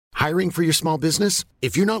Hiring for your small business?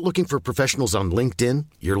 If you're not looking for professionals on LinkedIn,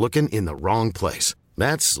 you're looking in the wrong place.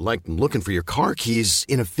 That's like looking for your car keys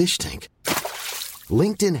in a fish tank.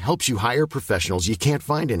 LinkedIn helps you hire professionals you can't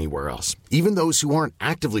find anywhere else, even those who aren't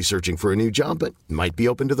actively searching for a new job but might be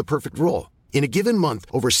open to the perfect role. In a given month,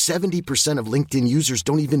 over 70% of LinkedIn users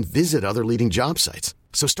don't even visit other leading job sites.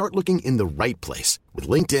 So start looking in the right place. With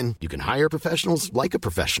LinkedIn, you can hire professionals like a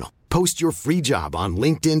professional. Post your free job on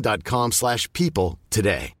linkedin.com/people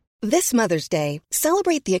today. This Mother's Day,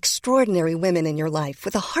 celebrate the extraordinary women in your life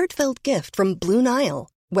with a heartfelt gift from Blue Nile.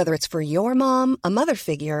 Whether it's for your mom, a mother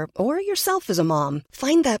figure, or yourself as a mom,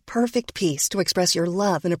 find that perfect piece to express your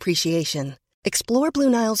love and appreciation. Explore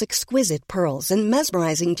Blue Nile's exquisite pearls and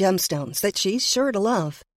mesmerizing gemstones that she's sure to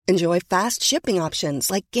love. Enjoy fast shipping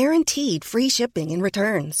options like guaranteed free shipping and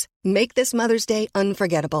returns. Make this Mother's Day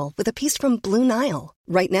unforgettable with a piece from Blue Nile.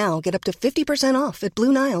 Right now, get up to 50% off at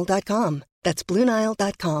BlueNile.com. That's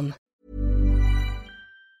BlueNile.com.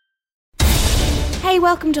 Hey,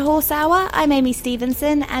 welcome to Horse Hour. I'm Amy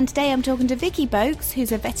Stevenson, and today I'm talking to Vicky Boakes,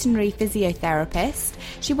 who's a veterinary physiotherapist.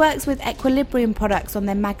 She works with Equilibrium products on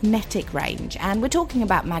their magnetic range, and we're talking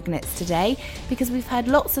about magnets today because we've heard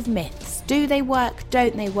lots of myths. Do they work?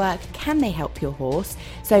 Don't they work? Can they help your horse?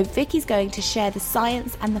 So Vicky's going to share the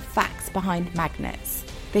science and the facts behind magnets.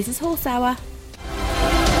 This is Horse Hour.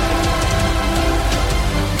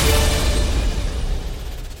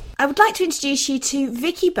 I would like to introduce you to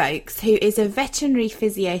Vicky Boakes, who is a veterinary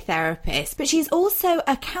physiotherapist, but she's also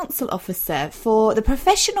a council officer for the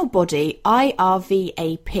professional body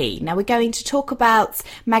IRVAP. Now, we're going to talk about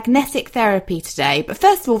magnetic therapy today, but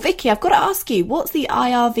first of all, Vicky, I've got to ask you, what's the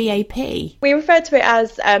IRVAP? We refer to it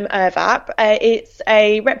as IRVAP. It's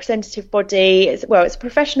a representative body. It's a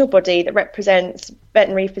professional body that represents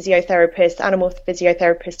veterinary physiotherapists, animal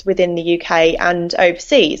physiotherapists within the UK and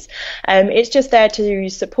overseas. It's just there to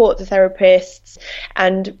support the therapists,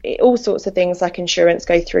 and all sorts of things like insurance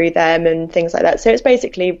go through them and things like that. So it's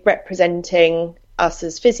basically representing us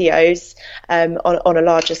as physios on a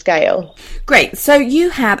larger scale. Great. So you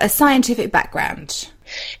have a scientific background.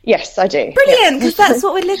 Yes, I do. Brilliant, because that's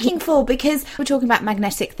what we're looking for, because we're talking about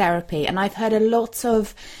magnetic therapy, and I've heard a lot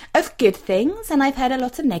of good things and I've heard a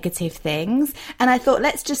lot of negative things, and I thought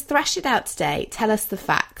let's just thrash it out today. Tell us the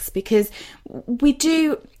facts, because we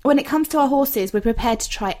do, when it comes to our horses, we're prepared to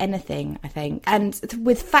try anything, I think, and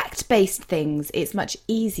with fact-based things it's much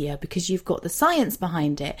easier because you've got the science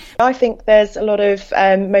behind it. I think there's a lot of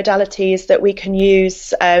modalities that we can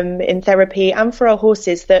use in therapy and for our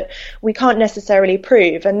horses that we can't necessarily prove,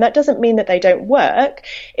 and that doesn't mean that they don't work.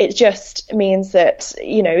 It just means that,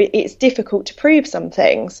 you know, it's difficult to prove some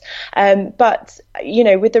things, but you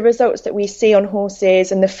know, with the results that we see on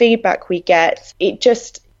horses and the feedback we get,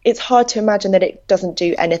 it's hard to imagine that it doesn't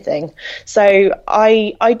do anything. So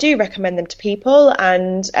I do recommend them to people,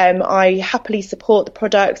 and I happily support the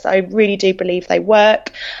products. I really do believe they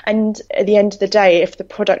work, and at the end of the day, if the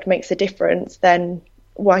product makes a difference, then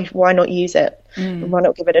why not use it? Why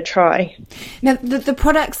not give it a try? Now, the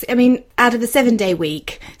products, I mean, out of the 7-day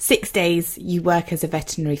week, 6 days you work as a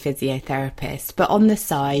veterinary physiotherapist, but on the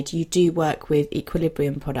side you do work with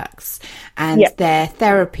Equilibrium products and their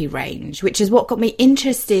therapy range, which is what got me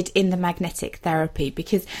interested in the magnetic therapy,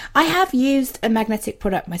 because I have used a magnetic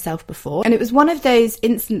product myself before, and it was one of those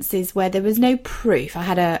instances where there was no proof. I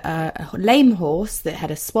had a lame horse that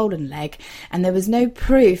had a swollen leg, and there was no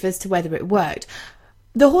proof as to whether it worked.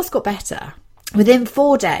 The horse got better. Within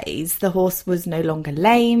 4 days, the horse was no longer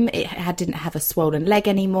lame. It didn't have a swollen leg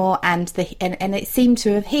anymore, and it seemed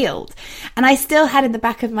to have healed. And I still had in the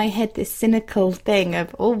back of my head this cynical thing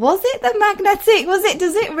of, oh, was it the magnetic?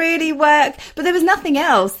 Does it really work? But there was nothing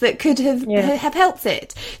else that could have helped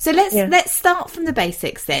it. So let's start from the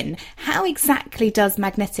basics then. How exactly does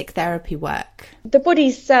magnetic therapy work? The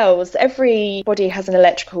body's cells, every body has an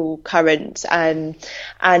electrical current, and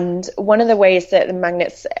one of the ways that the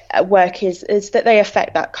magnets work is that they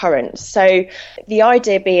affect that current. So the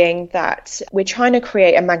idea being that we're trying to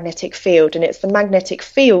create a magnetic field, and it's the magnetic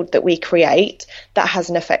field that we create that has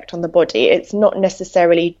an effect on the body. It's not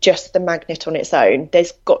necessarily just the magnet on its own.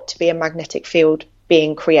 There's got to be a magnetic field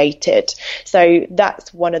being created. So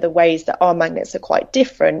that's one of the ways that our magnets are quite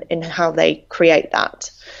different in how they create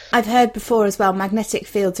that. I've heard before as well, magnetic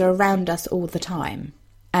fields are around us all the time.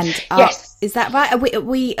 And yes. Is that right?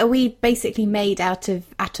 Are we basically made out of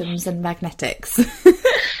atoms and magnetics?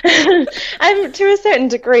 To a certain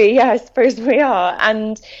degree, yeah, I suppose we are.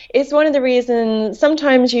 And it's one of the reasons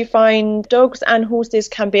sometimes you find dogs and horses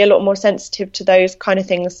can be a lot more sensitive to those kind of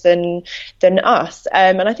things than us.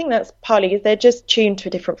 And I think that's partly because they're just tuned to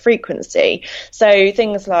a different frequency. So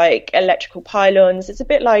things like electrical pylons, it's a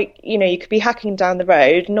bit like, you could be hacking down the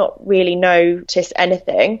road, not really notice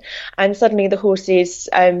anything, and suddenly the horse is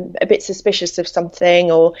a bit suspicious of something,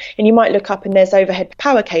 and you might look up and there's overhead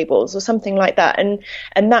power cables or something like that, and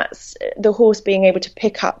that's the horse being able to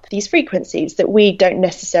pick up these frequencies that we don't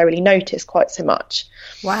necessarily notice quite so much.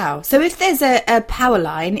 Wow. So if there's a power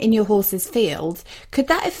line in your horse's field, could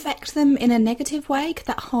that affect them in a negative way? Could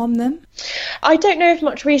that harm them? I don't know if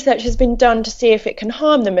much research has been done to see if it can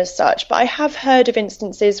harm them as such, but I have heard of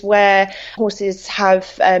instances where horses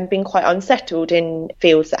have been quite unsettled in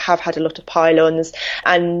fields that have had a lot of pylons,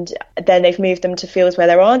 and then they've moved them to fields where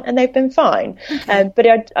there aren't, and they've been fine. Okay. But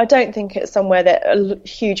I don't think it's somewhere that a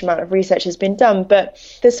huge amount of research has been done, but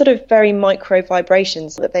there's sort of very micro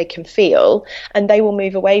vibrations that they can feel, and they will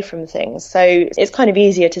move away from things. So it's kind of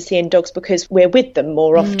easier to see in dogs because we're with them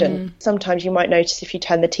more often. Sometimes you might notice if you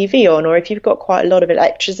turn the TV on, or if you've got quite a lot of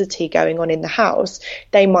electricity going on in the house,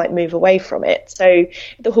 they might move away from it. So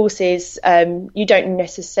the horses, you don't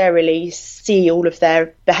necessarily see all of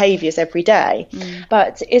their behaviours every day,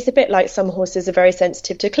 but it's a bit like some horses are very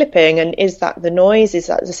sensitive to clipping, and is that the noise, is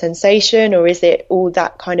that the sensation, or is it all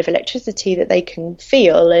that kind of electricity that they can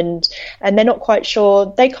feel, and they're not quite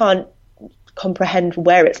sure, they can't comprehend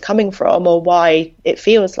where it's coming from or why it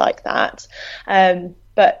feels like that.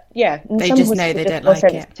 But yeah, they just know they don't like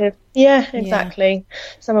it. Yeah, exactly. Yeah.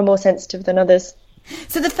 Some are more sensitive than others.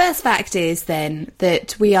 So the first fact is then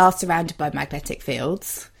that we are surrounded by magnetic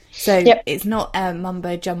fields. So It's not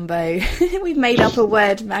mumbo jumbo. We've made up a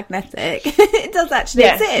word, magnetic. It does actually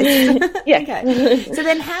exist. Okay. So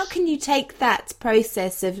then how can you take that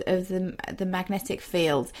process of the magnetic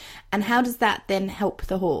field, and how does that then help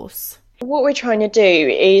the horse? What we're trying to do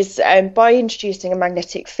is by introducing a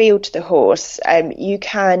magnetic field to the horse, you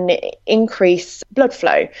can increase blood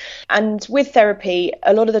flow. And with therapy,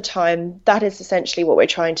 a lot of the time, that is essentially what we're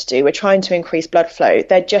trying to do. We're trying to increase blood flow.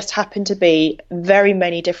 There just happen to be very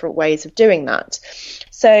many different ways of doing that.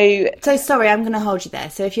 So sorry, I'm going to hold you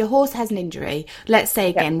there. So if your horse has an injury, let's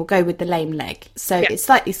say again, we'll go with the lame leg. So it's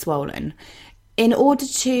slightly swollen. In order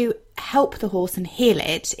to help the horse and heal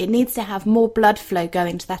it, it needs to have more blood flow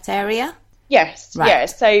going to that area. Yes, right. Yeah.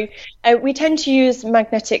 So we tend to use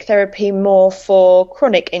magnetic therapy more for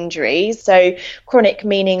chronic injuries. So chronic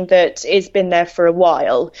meaning that it's been there for a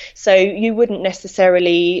while. So you wouldn't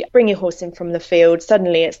necessarily bring your horse in from the field.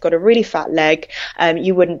 Suddenly it's got a really fat leg.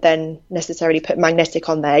 You wouldn't then necessarily put magnetic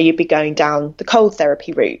on there. You'd be going down the cold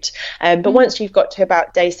therapy route. But once you've got to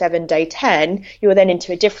about day 7, day 10, you're then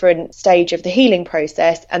into a different stage of the healing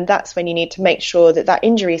process. And that's when you need to make sure that that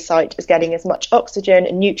injury site is getting as much oxygen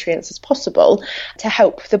and nutrients as possible to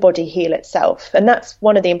help the body heal itself. And that's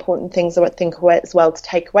one of the important things I think as well to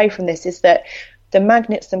take away from this, is that the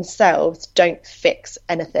magnets themselves don't fix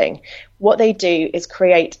anything. What they do is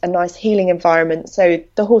create a nice healing environment so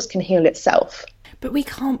the horse can heal itself. But we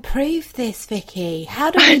can't prove this, Vicky. How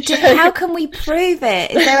can we prove it?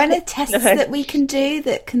 Is there any tests that we can do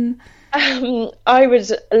that can... I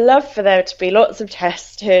would love for there to be lots of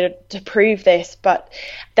tests to prove this, but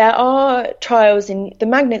there are trials in the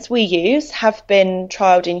magnets we use have been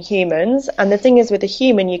trialled in humans. And the thing is, with a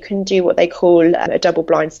human, you can do what they call a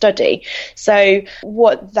double-blind study. So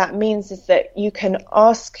what that means is that you can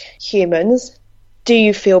ask humans, do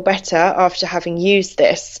you feel better after having used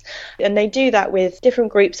this? And they do that with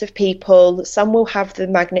different groups of people. Some will have the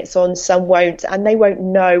magnets on, some won't, and they won't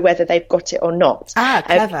know whether they've got it or not.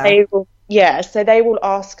 Clever. So they will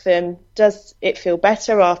ask them, does it feel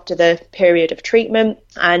better after the period of treatment?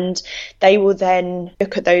 And they will then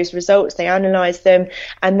look at those results, they analyse them,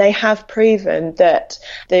 and they have proven that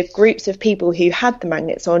the groups of people who had the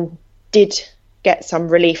magnets on did get some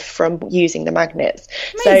relief from using the magnets.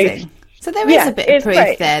 Amazing. So there is a bit of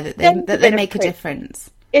proof there that they make a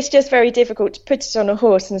difference. It's just very difficult to put it on a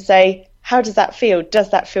horse and say, how does that feel?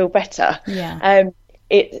 Does that feel better? Yeah.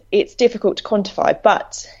 It's difficult to quantify,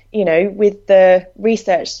 but with the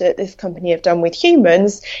research that this company have done with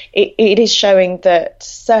humans, it is showing that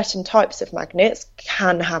certain types of magnets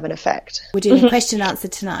can have an effect. We're doing a question and answer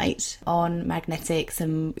tonight on magnetics,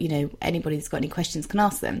 and anybody who's got any questions can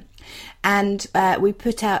ask them. And we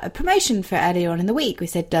put out a promotion for earlier on in the week. We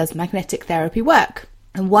said, does magnetic therapy work?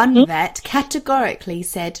 And one vet categorically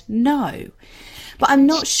said no. But I'm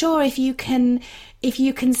not sure if you can if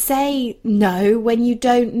you can say no when you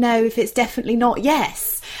don't know if it's definitely not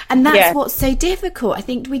yes. And that's what's so difficult. I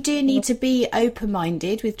think we do need to be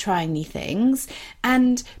open-minded with trying new things,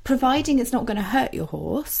 and providing it's not going to hurt your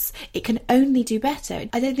horse, it can only do better.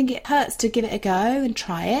 I don't think it hurts to give it a go and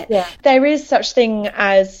try it. Yeah. There is such thing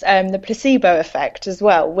as the placebo effect as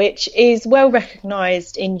well, which is well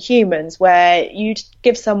recognised in humans, where you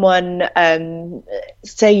give someone,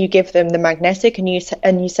 say you give them the magnetic and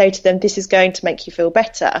you say to them, this is going to make you feel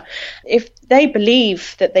better. If they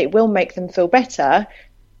believe that they will make them feel better,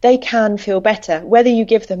 they can feel better, whether you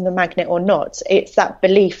give them the magnet or not. It's that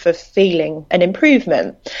belief of feeling an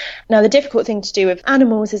improvement. Now, the difficult thing to do with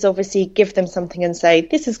animals is obviously give them something and say,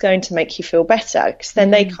 this is going to make you feel better, because then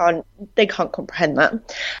they can't comprehend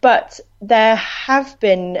that. But there have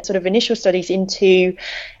been sort of initial studies into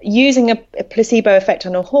using a placebo effect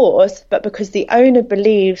on a horse, but because the owner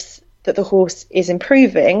believes that the horse is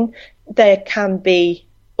improving, there can be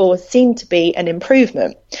or seem to be an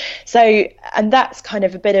improvement. So, and that's kind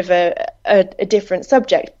of a bit of a different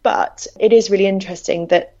subject, but it is really interesting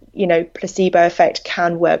that, you know, placebo effect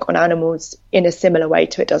can work on animals in a similar way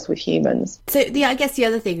to it does with humans. So I guess the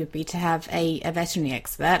other thing would be to have a veterinary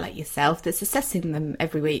expert like yourself that's assessing them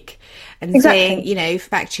every week and saying, you know,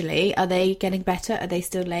 factually, are they getting better? Are they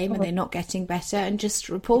still lame? Are they not getting better? And just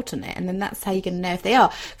report on it. And then that's how you're going to know if they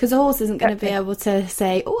are. Because a horse isn't going to be able to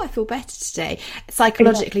say, oh, I feel better today.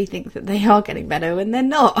 Psychologically think that they are getting better when they're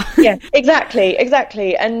not. Yeah, exactly.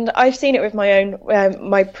 And I've seen it with my own,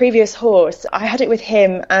 my previous horse. I had it with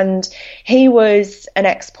him, and he was an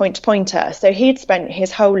ex-pointer. So he'd spent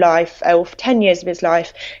his whole life, 10 years of his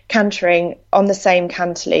life, cantering on the same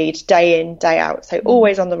canter lead day in, day out. So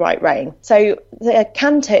always on the right rein. So the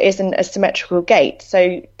canter isn't a symmetrical gait.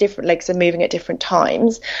 So different legs are moving at different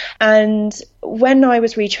times. And when I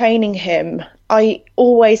was retraining him, I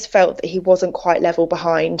always felt that he wasn't quite level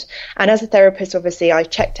behind. And as a therapist, obviously, I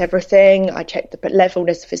checked everything. I checked the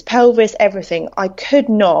levelness of his pelvis, everything. I could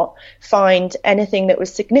not find anything that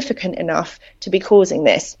was significant enough to be causing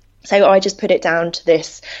this. So I just put it down to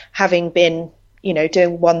this having been, you know,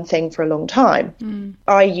 doing one thing for a long time.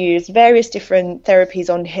 I used various different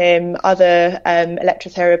therapies on him, other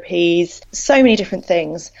electrotherapies, so many different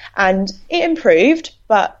things. And it improved,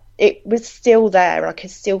 but it was still there. I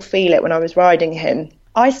could still feel it when I was riding him.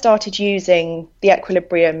 I started using the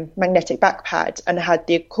Equilibrium magnetic back pad and had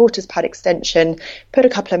the quarters pad extension, put a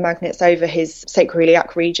couple of magnets over his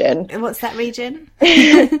sacroiliac region. And what's that region?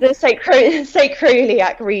 The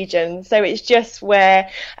sacroiliac region. So it's just where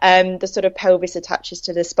the sort of pelvis attaches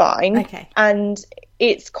to the spine. Okay. And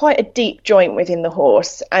it's quite a deep joint within the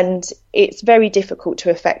horse, and it's very difficult to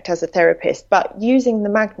affect as a therapist. But using the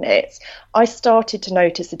magnets, I started to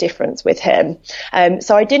notice a difference with him.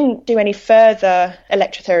 So I didn't do any further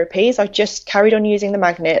electrotherapies. I just carried on using the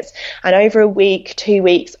magnets. And over a week, 2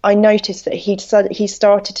 weeks, I noticed that he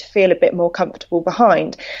started to feel a bit more comfortable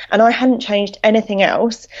behind. And I hadn't changed anything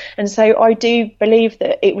else. And so I do believe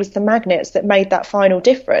that it was the magnets that made that final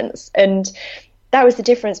difference. And that was the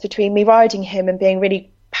difference between me riding him and being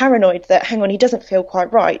really paranoid that, hang on, he doesn't feel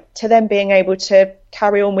quite right, to then being able to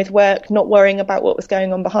carry on with work, not worrying about what was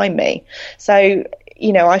going on behind me. So,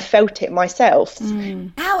 you know, I felt it myself.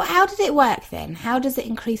 How did it work then? How does it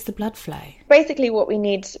increase the blood flow? Basically, what we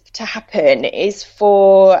need to happen is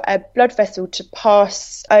for a blood vessel to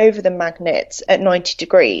pass over the magnet at 90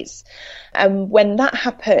 degrees. And when that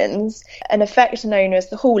happens, an effect known as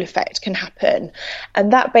the Hall effect can happen.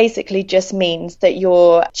 And that basically just means that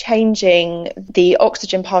you're changing the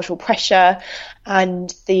oxygen partial pressure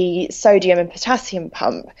and the sodium and potassium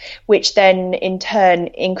pump, which then in turn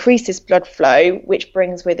increases blood flow, which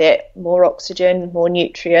brings with it more oxygen, more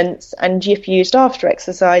nutrients, and if used after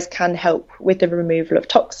exercise can help with the removal of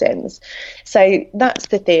toxins. So that's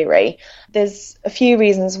the theory. There's a few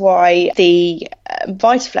reasons why the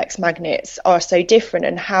VitaFlex magnets are so different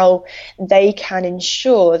and how they can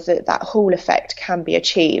ensure that that Hall effect can be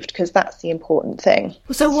achieved, because that's the important thing.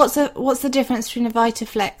 So what's the difference between a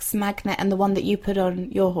VitaFlex magnet and the one that you put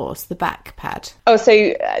on your horse, the back pad? Oh, so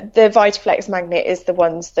the VitaFlex magnet is the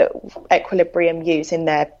ones that Equilibrium use in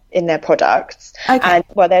their products. Okay. And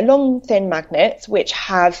well, they're long, thin magnets which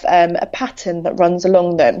have a pattern that runs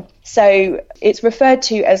along them. So it's referred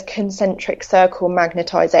to as concentric circle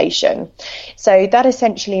magnetization. So that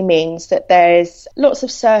essentially means that there's lots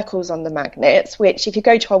of circles on the magnets, which if you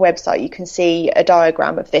go to our website, you can see a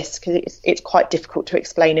diagram of this because it's quite difficult to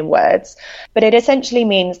explain in words. But it essentially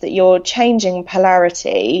means that you're changing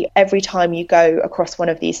polarity every time you go across one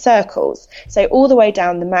of these circles. So all the way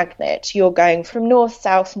down the magnet, you're going from north,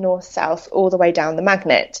 south, north, south, all the way down the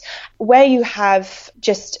magnet. Where you have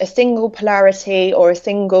just a single polarity or a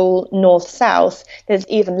single north, south, there's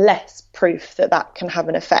even less proof that that can have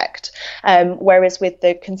an effect. Whereas with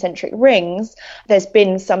the concentric rings, there's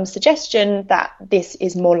been some suggestion that this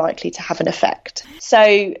is more likely to have an effect.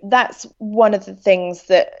 So that's one of the things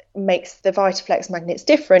that makes the Vitaflex magnets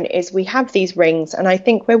different, is we have these rings, and I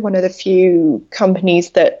think we're one of the few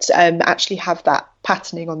companies that actually have that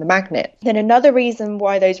patterning on the magnet. Then another reason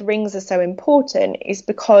why those rings are so important is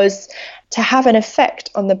because to have an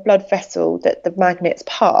effect on the blood vessel that the magnets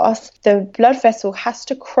pass, the blood vessel has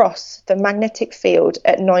to cross the magnetic field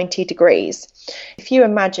at 90 degrees. If you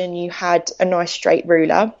imagine you had a nice straight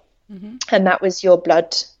ruler, and that was your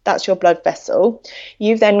blood, that's your blood vessel,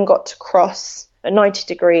 you've then got to cross 90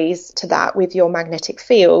 degrees to that with your magnetic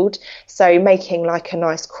field, so making like a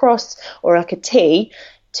nice cross or like a T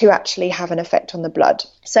to actually have an effect on the blood.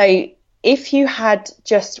 So if you had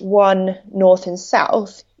just one north and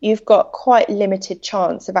south, you've got quite limited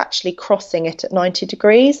chance of actually crossing it at 90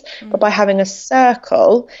 degrees. But by having a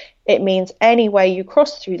circle, it means any way you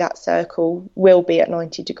cross through that circle will be at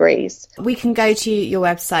 90 degrees. We can go to your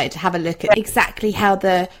website to have a look at exactly how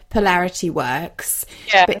the polarity works.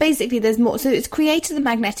 Yeah. But basically there's more. So it's created the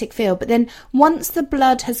magnetic field, but then once the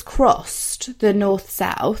blood has crossed the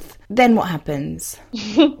north-south, then what happens?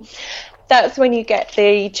 That's when you get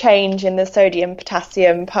the change in the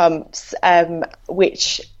sodium-potassium pumps,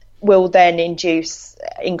 which will then induce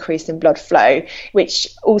increase in blood flow, which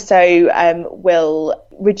also will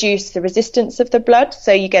reduce the resistance of the blood.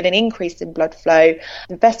 So you get an increase in blood flow,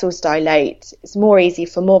 the vessels dilate, it's more easy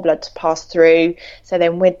for more blood to pass through. So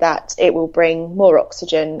then with that, it will bring more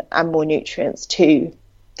oxygen and more nutrients to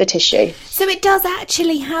the tissue. So it does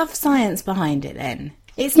actually have science behind it then?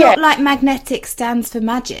 It's not like magnetic stands for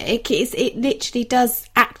magic. It literally does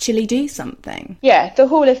actually do something. Yeah, the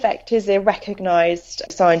Hall effect is a recognised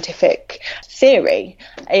scientific theory.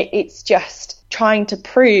 It's just trying to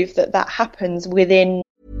prove that that happens within.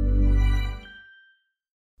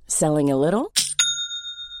 Selling a little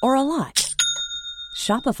or a lot?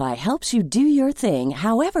 Shopify helps you do your thing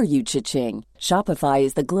however you cha-ching. Shopify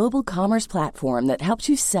is the global commerce platform that helps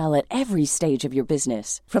you sell at every stage of your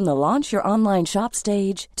business. From the launch your online shop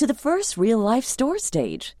stage to the first real-life store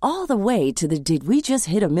stage, all the way to the did we just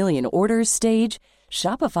hit a million orders stage.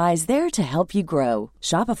 Shopify is there to help you grow.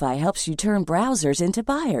 Shopify helps you turn browsers into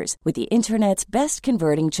buyers with the internet's best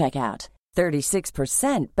converting checkout.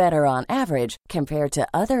 36% better on average compared to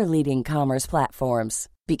other leading commerce platforms.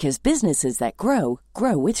 Because businesses that grow,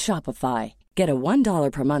 grow with Shopify. Get a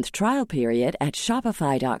 $1 per month trial period at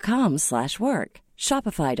shopify.com/work.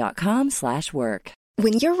 Shopify.com/work.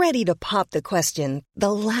 When you're ready to pop the question,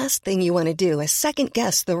 the last thing you want to do is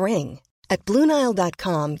second-guess the ring. At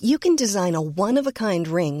BlueNile.com, you can design a one-of-a-kind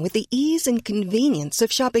ring with the ease and convenience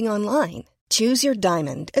of shopping online. Choose your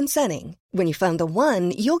diamond and setting. When you find the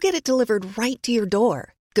one, you'll get it delivered right to your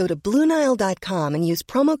door. Go to BlueNile.com and use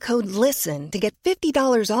promo code LISTEN to get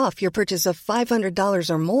 $50 off your purchase of $500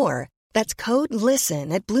 or more. That's code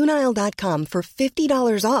LISTEN at BlueNile.com for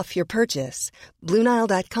 $50 off your purchase.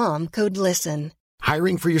 BlueNile.com, code LISTEN.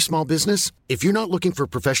 Hiring for your small business? If you're not looking for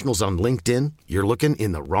professionals on LinkedIn, you're looking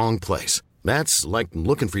in the wrong place. That's like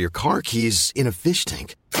looking for your car keys in a fish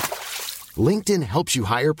tank. LinkedIn helps you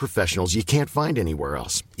hire professionals you can't find anywhere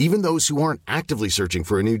else, even those who aren't actively searching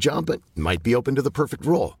for a new job but might be open to the perfect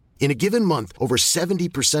role. In a given month, over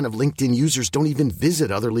 70% of LinkedIn users don't even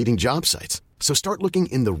visit other leading job sites. So start looking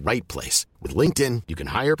in the right place. With LinkedIn, you can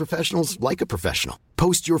hire professionals like a professional.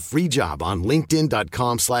 Post your free job on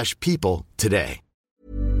linkedin.com/people today.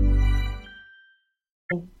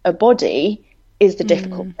 A body is the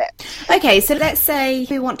difficult bit. Okay, so let's say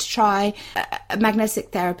we want to try a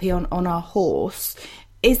magnetic therapy on our horse.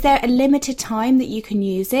 Is there a limited time that you can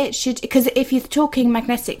use it? Because if you're talking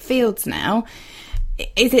magnetic fields now,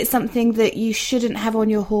 is it something that you shouldn't have on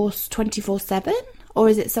your horse 24/7? Or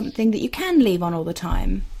is it something that you can leave on all the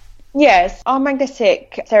time? Yes, our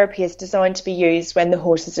magnetic therapy is designed to be used when the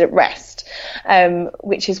horse is at rest,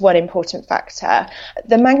 which is one important factor.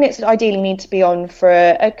 The magnets ideally need to be on for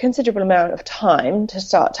a considerable amount of time to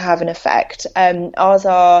start to have an effect. Ours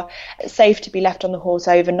are safe to be left on the horse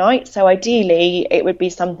overnight, so ideally it would be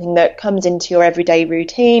something that comes into your everyday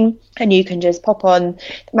routine and you can just pop on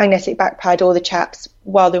the magnetic back pad or the chaps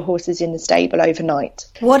while the horse is in the stable overnight.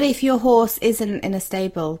 What if your horse isn't in a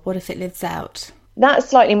stable? What if it lives out? That's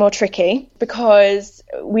slightly more tricky because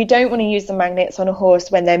we don't want to use the magnets on a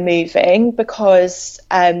horse when they're moving because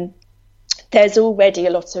there's already a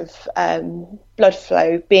lot of blood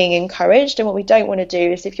flow being encouraged. And what we don't want to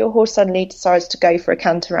do is if your horse suddenly decides to go for a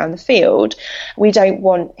canter around the field, we don't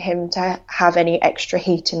want him to have any extra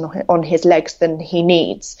heat on his legs than he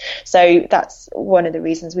needs. So that's one of the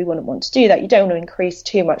reasons we wouldn't want to do that. You don't want to increase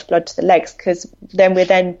too much blood to the legs, because then we're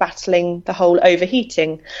then battling the whole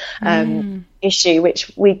overheating issue,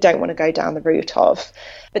 which we don't want to go down the route of.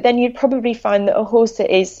 But then you'd probably find that a horse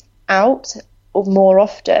that is out or more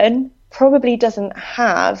often probably doesn't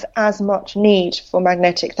have as much need for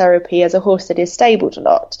magnetic therapy as a horse that is stabled a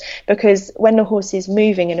lot, because when the horse is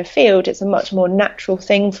moving in a field, it's a much more natural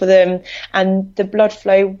thing for them, and the blood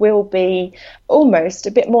flow will be almost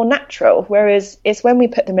a bit more natural, whereas it's when we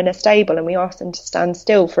put them in a stable and we ask them to stand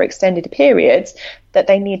still for extended periods that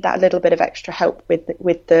they need that little bit of extra help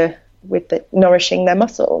with the nourishing their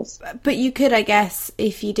muscles. But you could, I guess,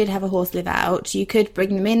 if you did have a horse live out, you could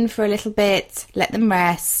bring them in for a little bit, let them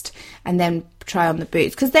rest, and then try on the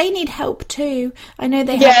boots, because they need help too. I know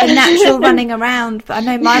they have the natural running around, but I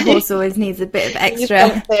know my horse always needs a bit of extra.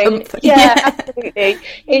 Absolutely.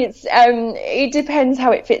 It depends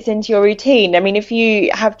how it fits into your routine. I mean, if you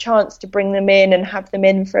have chance to bring them in and have them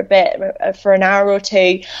in for a bit, for an hour or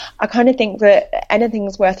two, I kind of think that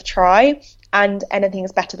anything's worth a try. And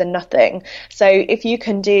anything's better than nothing. So if you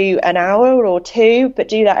can do an hour or two, but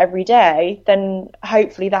do that every day, then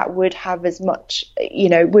hopefully that would have as much,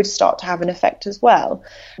 would start to have an effect as well.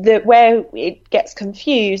 Where it gets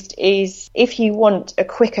confused is if you want a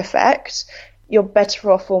quick effect, you're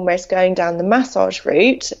better off almost going down the massage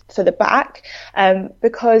route for the back,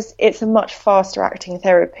 because it's a much faster acting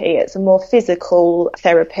therapy. It's a more physical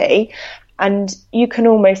therapy. And you can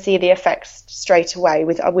almost see the effects straight away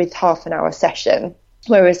with half an hour session.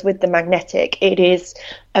 Whereas with the magnetic, it is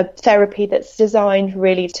a therapy that's designed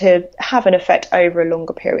really to have an effect over a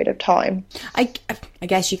longer period of time. I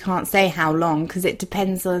guess you can't say how long, because it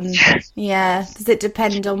depends on, does it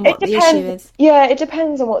depend on what the issue is? Yeah, it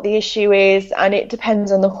depends on what the issue is, and it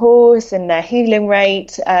depends on the horse and their healing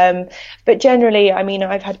rate. But generally, I mean,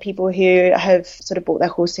 I've had people who have sort of brought their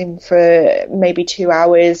horse in for maybe 2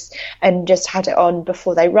 hours and just had it on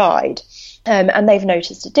before they ride. And they've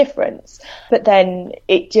noticed a difference, but then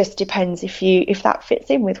it just depends if that fits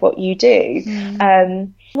in with what you do.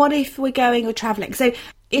 What if we're going or travelling? So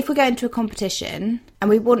if we're going to a competition and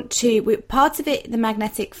we want to, part of it, the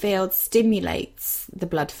magnetic field stimulates the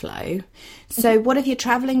blood flow. So what if you're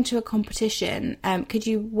travelling to a competition? Could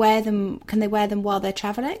you wear them? Can they wear them while they're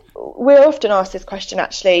travelling? We're often asked this question,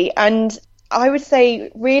 actually, and I would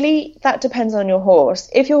say really that depends on your horse.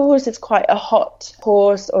 If your horse is quite a hot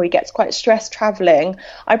horse or he gets quite stressed travelling,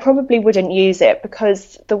 I probably wouldn't use it,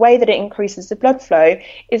 because the way that it increases the blood flow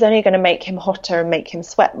is only going to make him hotter and make him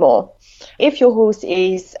sweat more. If your horse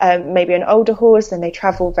is maybe an older horse and they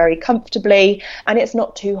travel very comfortably and it's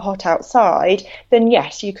not too hot outside, then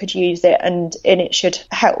yes, you could use it and it should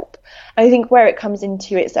help. I think where it comes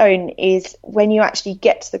into its own is when you actually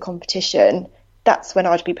get to the competition. That's when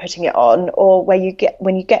I'd be putting it on, or when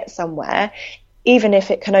you get somewhere, even if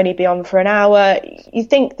it can only be on for an hour, you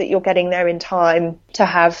think that you're getting there in time to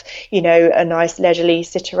have, a nice leisurely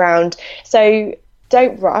sit around. So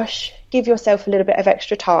don't rush, give yourself a little bit of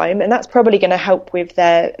extra time, and that's probably going to help with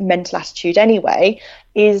their mental attitude anyway,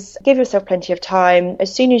 is give yourself plenty of time.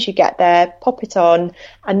 As soon as you get there, pop it on,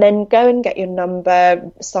 and then go and get your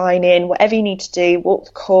number, sign in, whatever you need to do, walk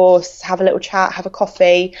the course, have a little chat, have a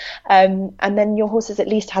coffee, and then your horse has at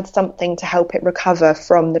least had something to help it recover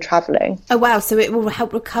from the travelling. Oh wow, so it will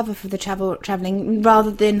help recover for the travelling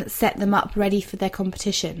rather than set them up ready for their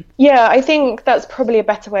competition. Yeah, I think that's probably a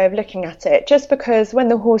better way of looking at it, just because when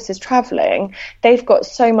the horse is travelling, they've got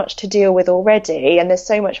so much to deal with already, and there's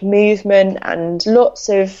so much movement and lots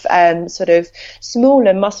of sort of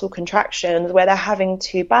smaller muscle contractions where they're having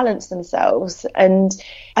to balance themselves. And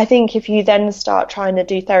I think if you then start trying to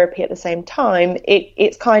do therapy at the same time,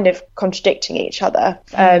 it's kind of contradicting each other.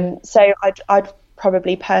 So I'd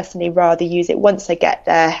probably personally rather use it once they get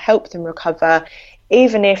there, help them recover,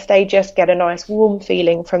 even if they just get a nice warm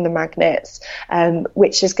feeling from the magnets,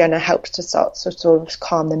 which is going to help to sort of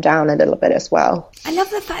calm them down a little bit as well. I love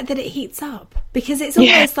the fact that it heats up, because it's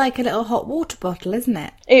almost like a little hot water bottle, isn't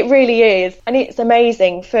it? It really is. And it's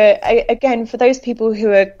amazing for those people who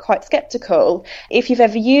are quite sceptical. If you've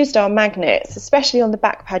ever used our magnets, especially on the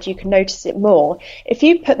back pad, you can notice it more. If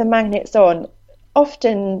you put the magnets on,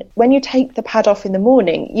 often when you take the pad off in the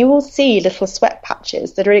morning, you will see little sweat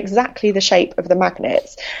patches that are exactly the shape of the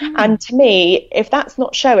magnets. And to me, if that's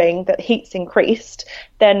not showing that heat's increased,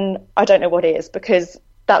 then I don't know what is, because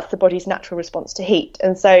that's the body's natural response to heat.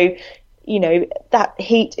 And so, that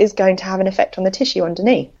heat is going to have an effect on the tissue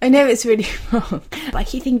underneath. I know it's really wrong, but I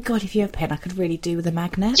keep thinking, God, if you have pain, I could really do with a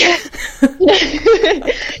magnet.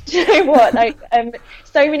 Do you know what?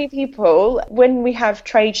 So many people, when we have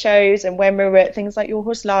trade shows and when we're at things like Your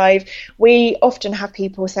Horse Live, we often have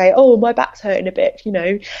people say, oh, my back's hurting a bit,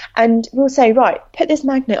 and we'll say, right, put this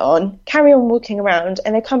magnet on, carry on walking around,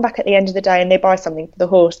 and they come back at the end of the day and they buy something for the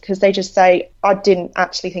horse because they just say, I didn't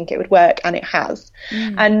actually think it would work, and it has.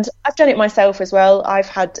 And I've done it myself as well. I've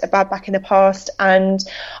had a bad back in the past and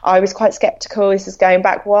I was quite sceptical. This is going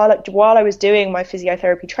back while I was doing my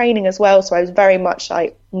physiotherapy training as well, so I was very much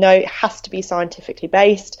like, no, it has to be scientifically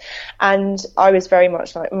based. And I was very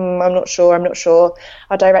much like, I'm not sure.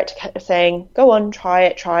 Our director kept saying, go on, try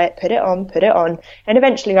it, put it on. And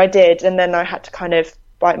eventually I did. And then I had to kind of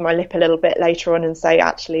bite my lip a little bit later on and say,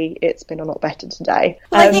 actually, it's been a lot better today.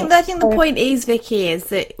 Well, I think the point is, Vicky, is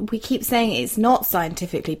that we keep saying it's not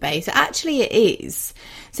scientifically based. Actually, it is.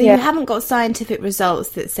 So you haven't got scientific results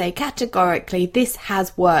that say categorically this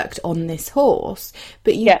has worked on this horse,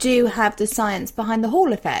 but you do have the science behind the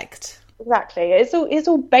Hall effect. Exactly. It's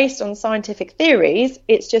all based on scientific theories.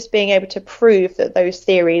 It's just being able to prove that those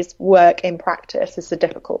theories work in practice is the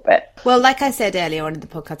difficult bit. Well, like I said earlier on in the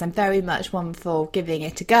podcast, I'm very much one for giving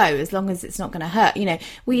it a go, as long as it's not going to hurt.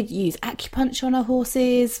 We use acupuncture on our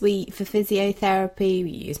horses, for physiotherapy,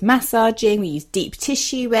 we use massaging, we use deep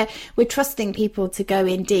tissue, where we're trusting people to go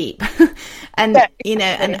in deep and,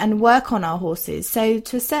 and work on our horses. So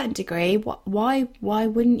to a certain degree, why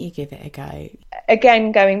wouldn't you give it a go?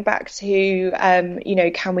 Again, going back to,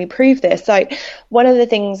 can we prove this? Like, one of the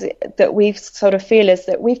things that we've sort of feel is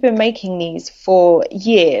that we've been making these for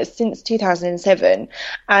years, since 2007.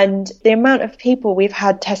 And the amount of people we've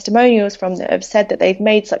had testimonials from that have said that they've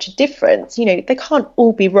made such a difference, they can't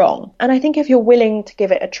all be wrong. And I think if you're willing to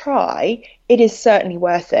give it a try, it is certainly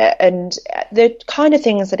worth it. And the kind of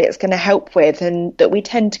things that it's going to help with and that we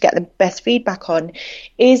tend to get the best feedback on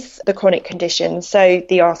is the chronic conditions, so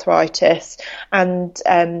the arthritis and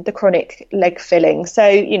the chronic leg filling. So,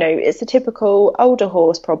 it's a typical older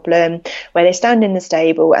horse problem where they stand in the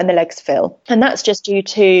stable and the legs fill. And that's just due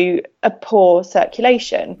to a poor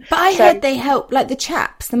circulation. But I heard they help, like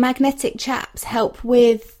the magnetic chaps help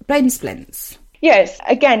with bone splints. Yes,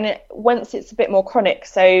 again, once it's a bit more chronic,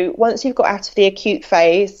 so once you've got out of the acute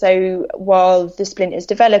phase, so while the splint is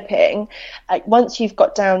developing, once you've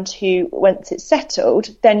got down to once it's settled,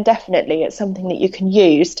 then definitely it's something that you can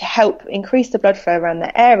use to help increase the blood flow around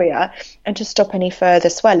that area and to stop any further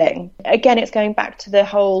swelling. Again, it's going back to the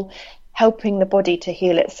whole helping the body to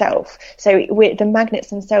heal itself. So the magnets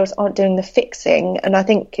themselves aren't doing the fixing, and I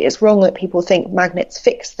think it's wrong that people think magnets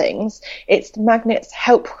fix things. It's the magnets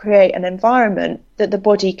help create an environment that the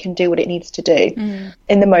body can do what it needs to do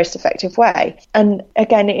in the most effective way. And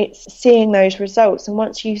again, it's seeing those results. And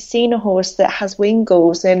once you've seen a horse that has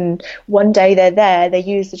wingles and one day they're there, they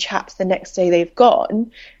use the chaps, the next day they've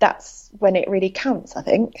gone, that's when it really counts, I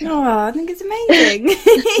think. Oh, I think it's amazing.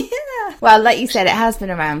 Yeah. Well, like you said, it has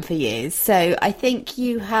been around for years. So I think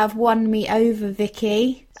you have won me over,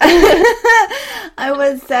 Vicky. I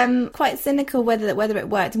was quite cynical whether it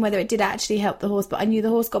worked and whether it did actually help the horse, but I knew the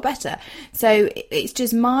horse got better. So it's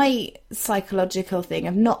just my psychological thing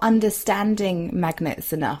of not understanding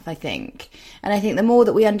magnets enough, I think. And I think the more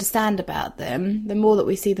that we understand about them, the more that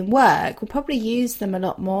we see them work, we'll probably use them a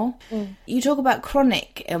lot more. You talk about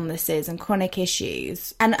chronic illnesses and chronic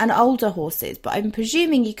issues and older horses, but I'm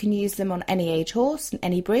presuming you can use them on any age horse and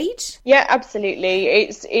any breed? Yeah, absolutely.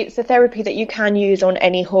 It's a therapy that you can use on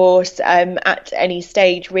any horse at any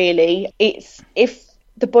stage, really. It's if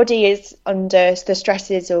the body is under the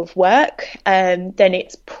stresses of work, then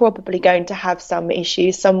it's probably going to have some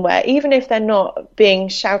issues somewhere, even if they're not being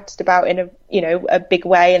shouted about in a big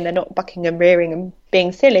way and they're not bucking and rearing and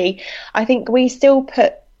being silly. I think we still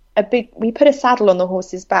put a saddle on the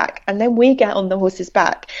horse's back and then we get on the horse's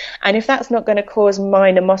back, and if that's not going to cause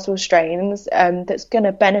minor muscle strains that's going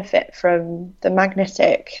to benefit from the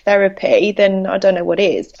magnetic therapy, then I don't know what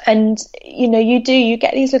is. And you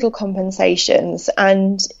get these little compensations,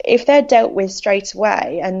 and if they're dealt with straight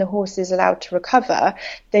away and the horse is allowed to recover,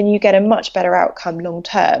 then you get a much better outcome long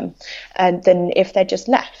term than if they're just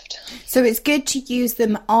left. So it's good to use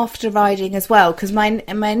them after riding as well, because my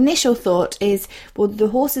initial thought is, well, the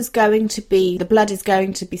blood is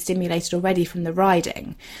going to be stimulated already from the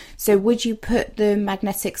riding. So would you put the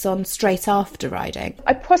magnetics on straight after riding?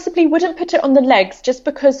 I possibly wouldn't put it on the legs, just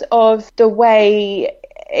because of the way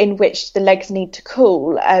in which the legs need to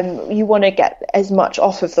cool. You want to get as much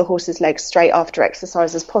off of the horse's legs straight after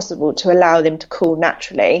exercise as possible to allow them to cool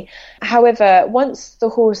naturally. However, once the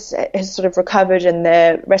horse has sort of recovered and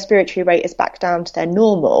the respiratory rate is back down to their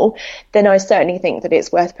normal, then I certainly think that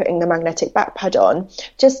it's worth putting the magnetic back pad on,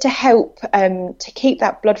 just to help to keep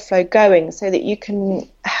that blood flow going, so that you can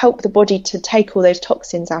help the body to take all those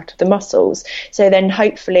toxins out of the muscles. So then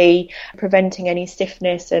hopefully preventing any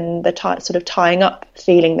stiffness and the sort of tying up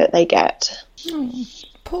feeling that they get.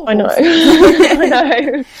 I know. I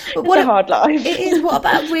know. But it's a hard life. It is. What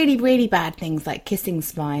about really, really bad things like kissing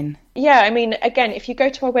spine? Yeah, I mean, again, if you go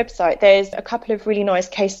to our website, there's a couple of really nice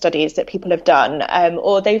case studies that people have done,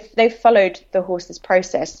 or they've followed the horse's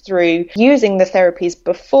process through using the therapies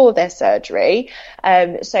before their surgery,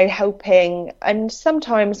 so helping and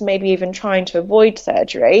sometimes maybe even trying to avoid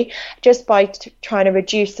surgery just by trying to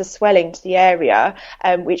reduce the swelling to the area,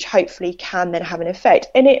 which hopefully can then have an effect.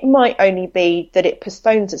 And it might only be that it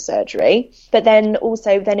postpones the surgery, but then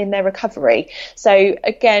also then in their recovery. So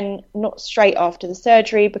again, not straight after the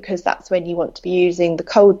surgery, because that's when you want to be using the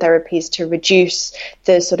cold therapies to reduce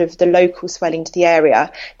the sort of the local swelling to the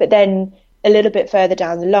area. But then a little bit further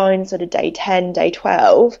down the line, sort of day 10, day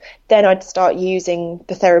 12, then I'd start using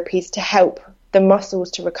the therapies to help the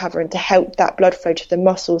muscles to recover and to help that blood flow to the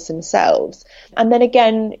muscles themselves. And then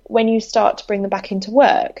again, when you start to bring them back into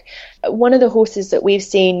work, one of the horses that we've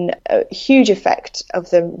seen a huge effect of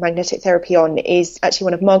the magnetic therapy on is actually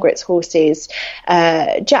one of Margaret's horses,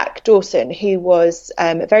 Jack Dawson, who was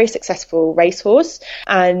a very successful racehorse.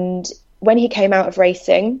 And when he came out of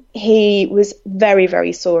racing, he was very,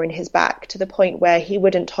 very sore in his back, to the point where he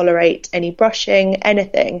wouldn't tolerate any brushing,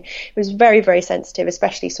 anything. He was very, very sensitive,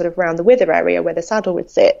 especially sort of around the wither area where the saddle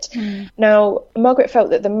would sit. Now, Margaret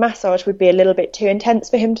felt that the massage would be a little bit too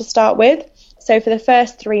intense for him to start with. So for the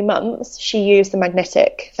first 3 months, she used the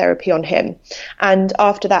magnetic therapy on him. And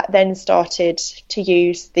after that, then started to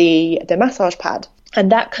use the massage pad.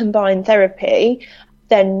 And that combined therapy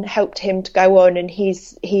then helped him to go on, and he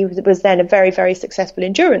was then a very, very successful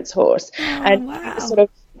endurance horse, sort of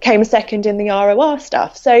came second in the ROR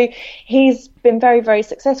stuff. So he's been very, very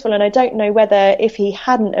successful, and I don't know whether if he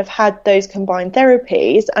hadn't have had those combined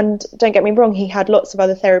therapies, and don't get me wrong, he had lots of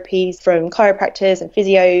other therapies from chiropractors and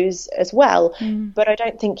physios as well, but I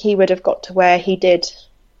don't think he would have got to where he did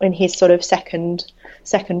in his sort of second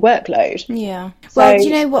workload. Yeah. Well, do you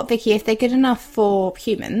know what, Vicky? If they're good enough for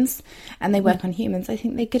humans and they work on humans, I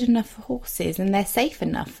think they're good enough for horses, and they're safe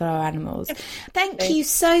enough for our animals. Thank you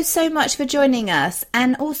so much for joining us.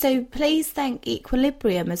 And also, please thank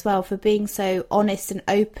Equilibrium as well for being so honest and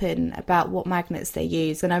open about what magnets they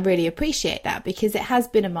use. And I really appreciate that, because it has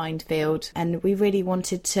been a minefield, and we really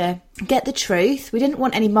wanted to get the truth. We didn't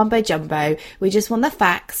want any mumbo jumbo. We just want the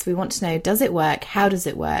facts. We want to know, does it work? How does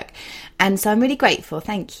it work? And so I'm really grateful.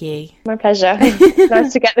 Thank you. My pleasure.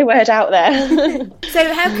 Nice to get the word out there.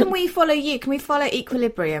 So how can we follow you? Can we follow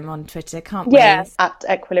Equilibrium on Twitter? Can't we? Yeah, at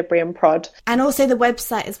Equilibrium Prod. And also the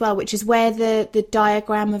website as well, which is where the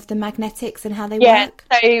diagram of the magnetics and how they work.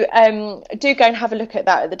 So do go and have a look at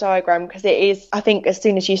that, at the diagram, because it is, I think as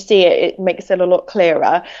soon as you see it, it makes it a lot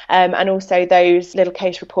clearer. And also those little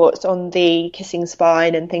case reports on the kissing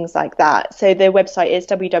spine and things like that. So the website is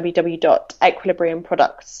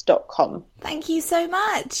www.equilibriumproducts.com. Thank you so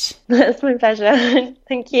much. That's my pleasure.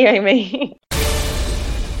 Thank you, Amy.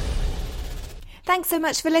 Thanks so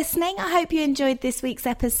much for listening. I hope you enjoyed this week's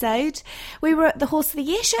episode. We were at the Horse of the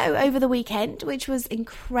Year show over the weekend, which was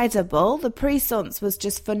incredible. The Prix was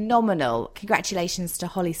just phenomenal. Congratulations to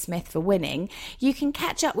Holly Smith for winning. You can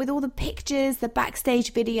catch up with all the pictures, the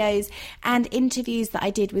backstage videos and interviews that I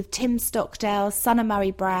did with Tim Stockdale, Sana Murray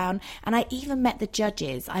Brown, and I even met the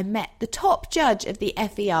judges. I met the top judge of the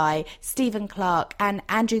FEI, Stephen Clark, and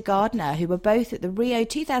Andrew Gardner, who were both at the Rio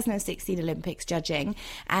 2016 Olympics judging,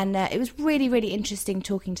 and it was really, really interesting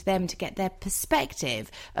talking to them to get their perspective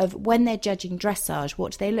of when they're judging dressage,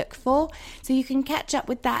 what do they look for. So you can catch up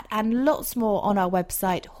with that and lots more on our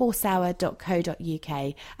website,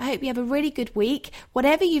 horsehour.co.uk. I hope you have a really good week.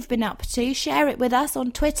 Whatever you've been up to, share it with us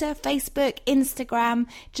on Twitter, Facebook, Instagram.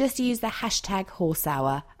 Just use the hashtag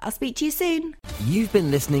HorseHour. I'll speak to you soon. You've been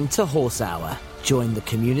listening to Horse Hour. Join the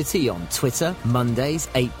community on Twitter, Mondays,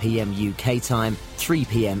 8 p.m. UK time, 3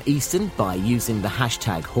 p.m. Eastern by using the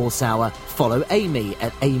hashtag HorseHour. Follow Amy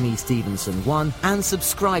at Amy Stevenson1 and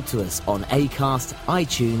subscribe to us on Acast,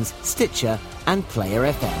 iTunes, Stitcher and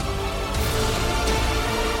Player FM.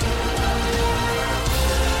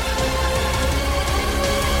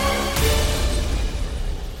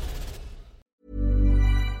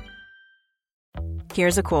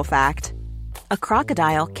 Here's a cool fact. A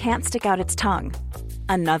crocodile can't stick out its tongue.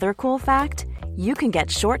 Another cool fact, you can get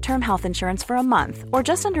short-term health insurance for a month or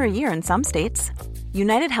just under a year in some states.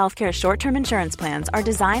 United Healthcare short-term insurance plans are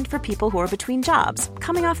designed for people who are between jobs,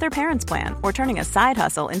 coming off their parents' plan, or turning a side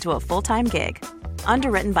hustle into a full-time gig.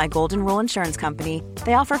 Underwritten by Golden Rule Insurance Company,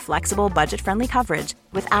 they offer flexible, budget-friendly coverage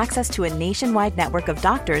with access to a nationwide network of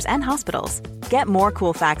doctors and hospitals. Get more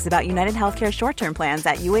cool facts about United Healthcare short-term plans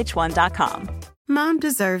at uh1.com. Mom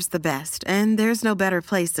deserves the best, and there's no better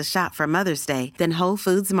place to shop for Mother's Day than Whole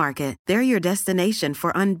Foods Market. They're your destination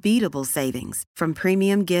for unbeatable savings, from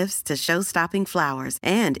premium gifts to show-stopping flowers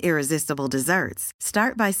and irresistible desserts.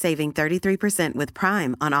 Start by saving 33% with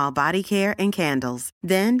Prime on all body care and candles.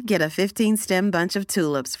 Then get a 15-stem bunch of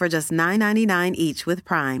tulips for just $9.99 each with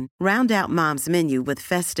Prime. Round out Mom's menu with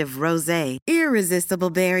festive rosé, irresistible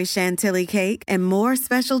berry chantilly cake, and more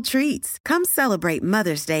special treats. Come celebrate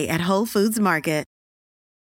Mother's Day at Whole Foods Market.